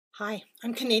Hi,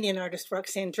 I'm Canadian artist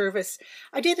Roxanne Jervis.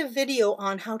 I did a video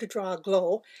on how to draw a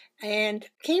glow and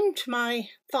came to my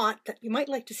thought that you might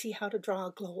like to see how to draw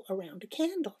a glow around a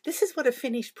candle. This is what a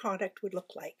finished product would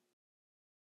look like.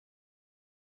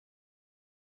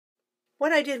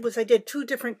 What I did was I did two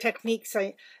different techniques,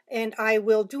 and I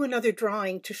will do another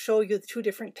drawing to show you the two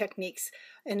different techniques,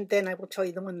 and then I will tell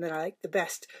you the one that I like the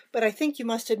best. But I think you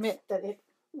must admit that it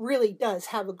really does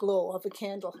have a glow of a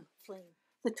candle flame.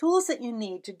 The tools that you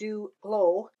need to do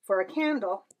glow for a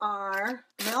candle are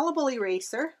a malleable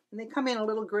eraser, and they come in a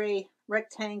little gray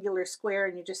rectangular square,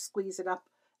 and you just squeeze it up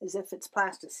as if it's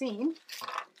plasticine.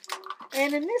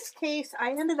 And in this case,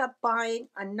 I ended up buying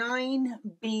a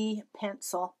 9B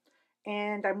pencil,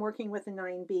 and I'm working with a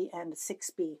 9B and a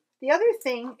 6B. The other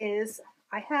thing is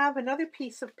I have another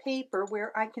piece of paper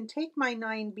where I can take my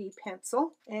 9B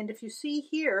pencil, and if you see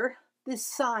here, this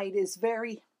side is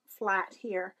very flat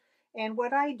here. And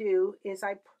what I do is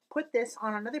I put this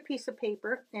on another piece of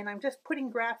paper, and I'm just putting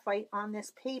graphite on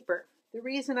this paper. The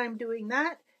reason I'm doing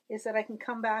that is that I can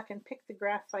come back and pick the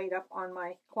graphite up on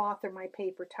my cloth or my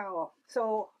paper towel.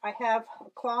 So I have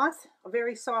a cloth, a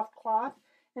very soft cloth,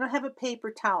 and I have a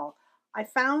paper towel. I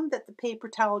found that the paper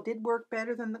towel did work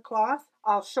better than the cloth.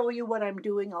 I'll show you what I'm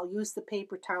doing. I'll use the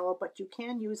paper towel, but you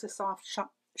can use a soft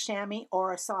chamois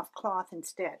or a soft cloth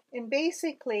instead. And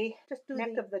basically, just do the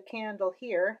neck of the candle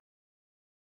here.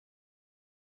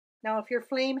 Now, if your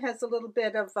flame has a little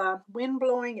bit of wind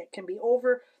blowing, it can be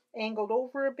angled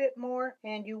over a bit more,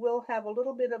 and you will have a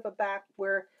little bit of a back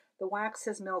where the wax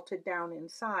has melted down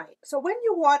inside. So when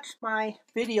you watch my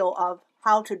video of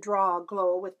how to draw a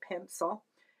glow with pencil,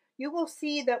 you will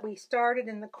see that we started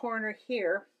in the corner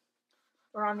here,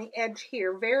 or on the edge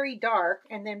here, very dark,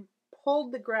 and then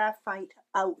pulled the graphite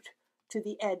out to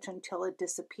the edge until it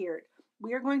disappeared.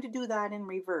 We are going to do that in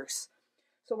reverse.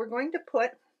 So we're going to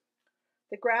put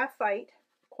the graphite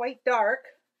quite dark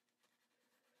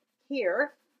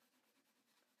here.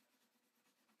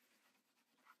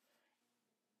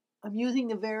 I'm using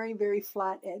the very, very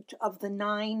flat edge of the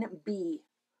 9B.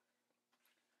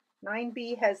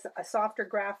 9B has a softer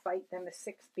graphite than the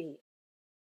 6B.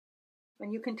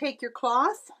 And you can take your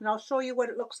cloth, and I'll show you what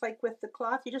it looks like with the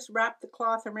cloth. You just wrap the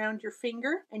cloth around your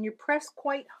finger, and you press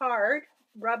quite hard,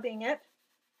 rubbing it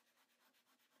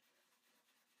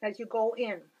as you go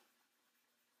in.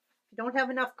 If you don't have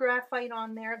enough graphite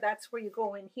on there, that's where you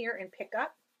go in here and pick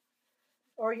up.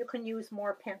 Or you can use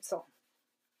more pencil,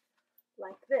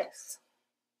 like this.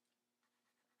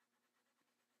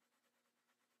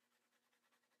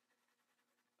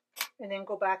 And then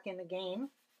go back in again.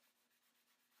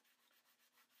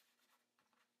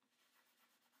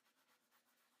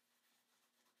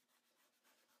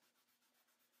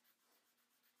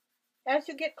 As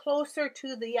you get closer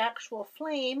to the actual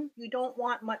flame, you don't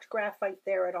want much graphite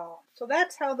there at all. So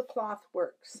that's how the cloth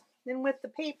works. Then with the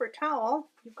paper towel,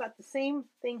 you've got the same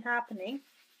thing happening.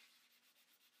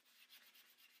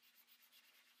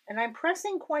 And I'm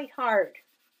pressing quite hard.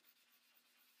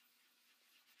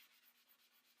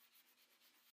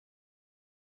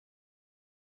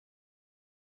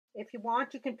 If you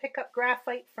want, you can pick up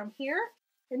graphite from here.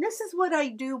 And this is what I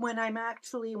do when I'm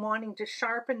actually wanting to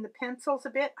sharpen the pencils a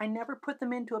bit. I never put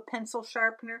them into a pencil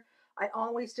sharpener. I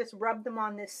always just rub them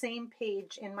on this same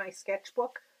page in my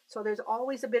sketchbook. So there's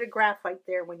always a bit of graphite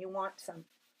there when you want some.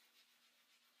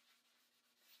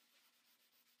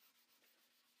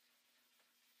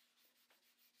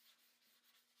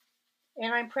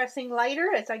 And I'm pressing lighter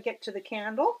as I get to the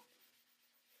candle.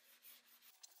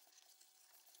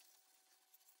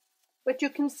 But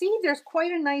you can see there's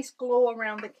quite a nice glow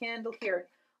around the candle here.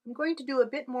 I'm going to do a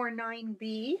bit more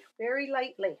 9B, very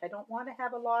lightly. I don't want to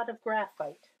have a lot of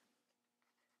graphite.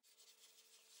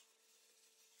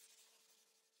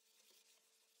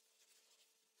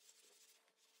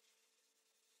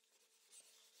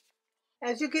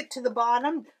 As you get to the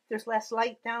bottom, there's less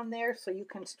light down there, so you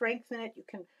can strengthen it. You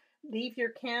can leave your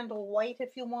candle white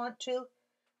if you want to.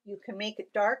 You can make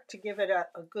it dark to give it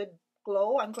a good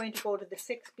glow. I'm going to go to the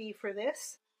 6B for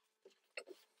this.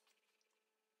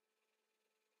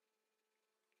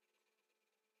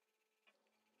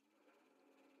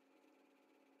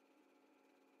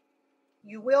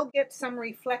 You will get some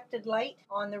reflected light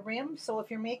on the rim, so if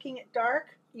you're making it dark,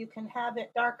 you can have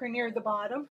it darker near the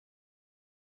bottom.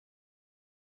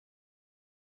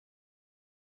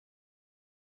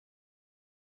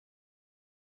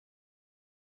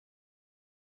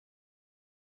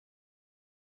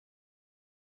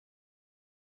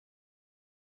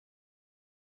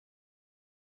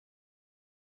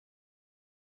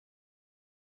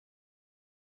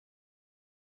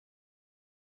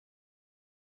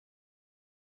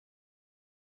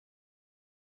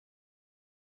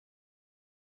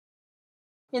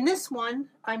 In this one,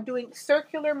 I'm doing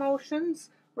circular motions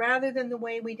rather than the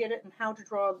way we did it in How to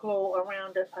Draw a Glow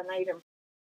around an item.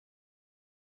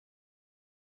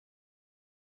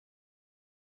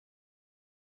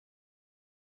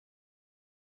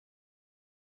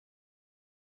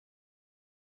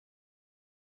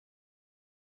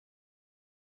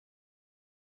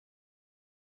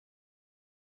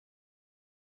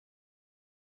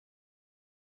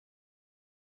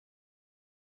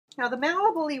 Now the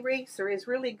malleable eraser is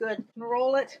really good.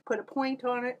 Roll it, put a point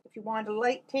on it. If you want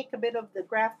to take a bit of the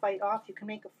graphite off, you can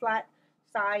make a flat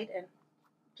side and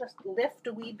just lift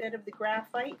a wee bit of the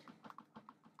graphite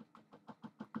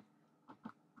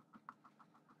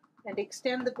and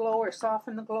extend the glow or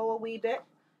soften the glow a wee bit.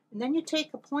 And then you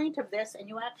take a point of this and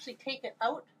you actually take it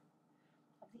out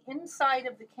of the inside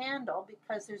of the candle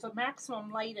because there's a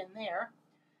maximum light in there,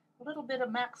 a little bit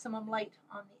of maximum light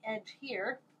on the edge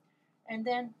here, and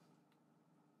then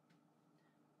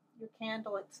your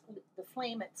candle, it's the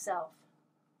flame itself.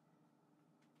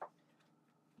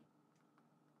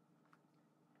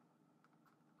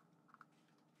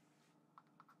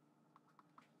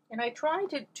 And I try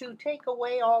to take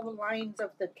away all the lines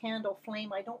of the candle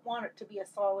flame. I don't want it to be a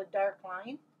solid dark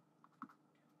line.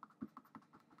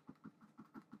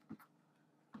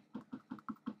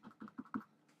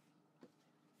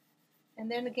 And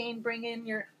then again, bring in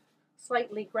your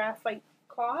slightly graphite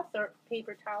cloth or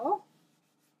paper towel.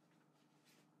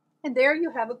 And there you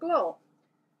have a glow.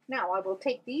 Now I will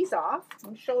take these off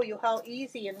and show you how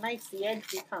easy and nice the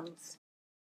edge becomes.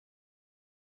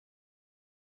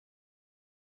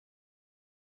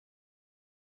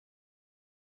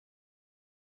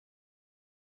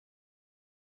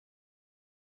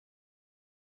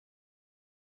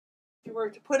 If you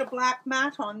were to put a black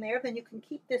mat on there, then you can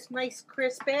keep this nice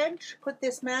crisp edge. Put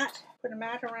a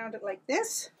mat around it like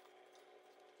this.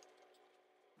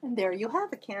 And there you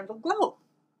have a candle glow.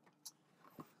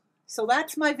 So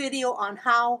that's my video on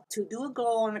how to do a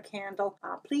glow on a candle.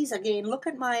 Please, again, look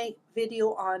at my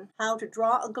video on how to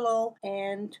draw a glow.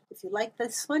 And if you like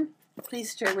this one,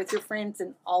 please share with your friends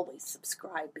and always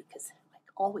subscribe because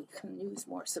always can use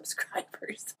more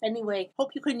subscribers. Anyway,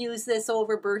 hope you can use this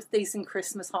over birthdays and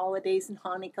Christmas holidays and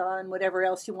Hanukkah and whatever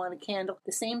else you want a candle.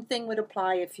 The same thing would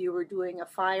apply if you were doing a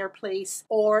fireplace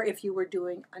or if you were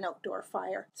doing an outdoor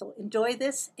fire. So enjoy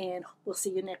this and we'll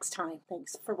see you next time.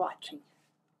 Thanks for watching.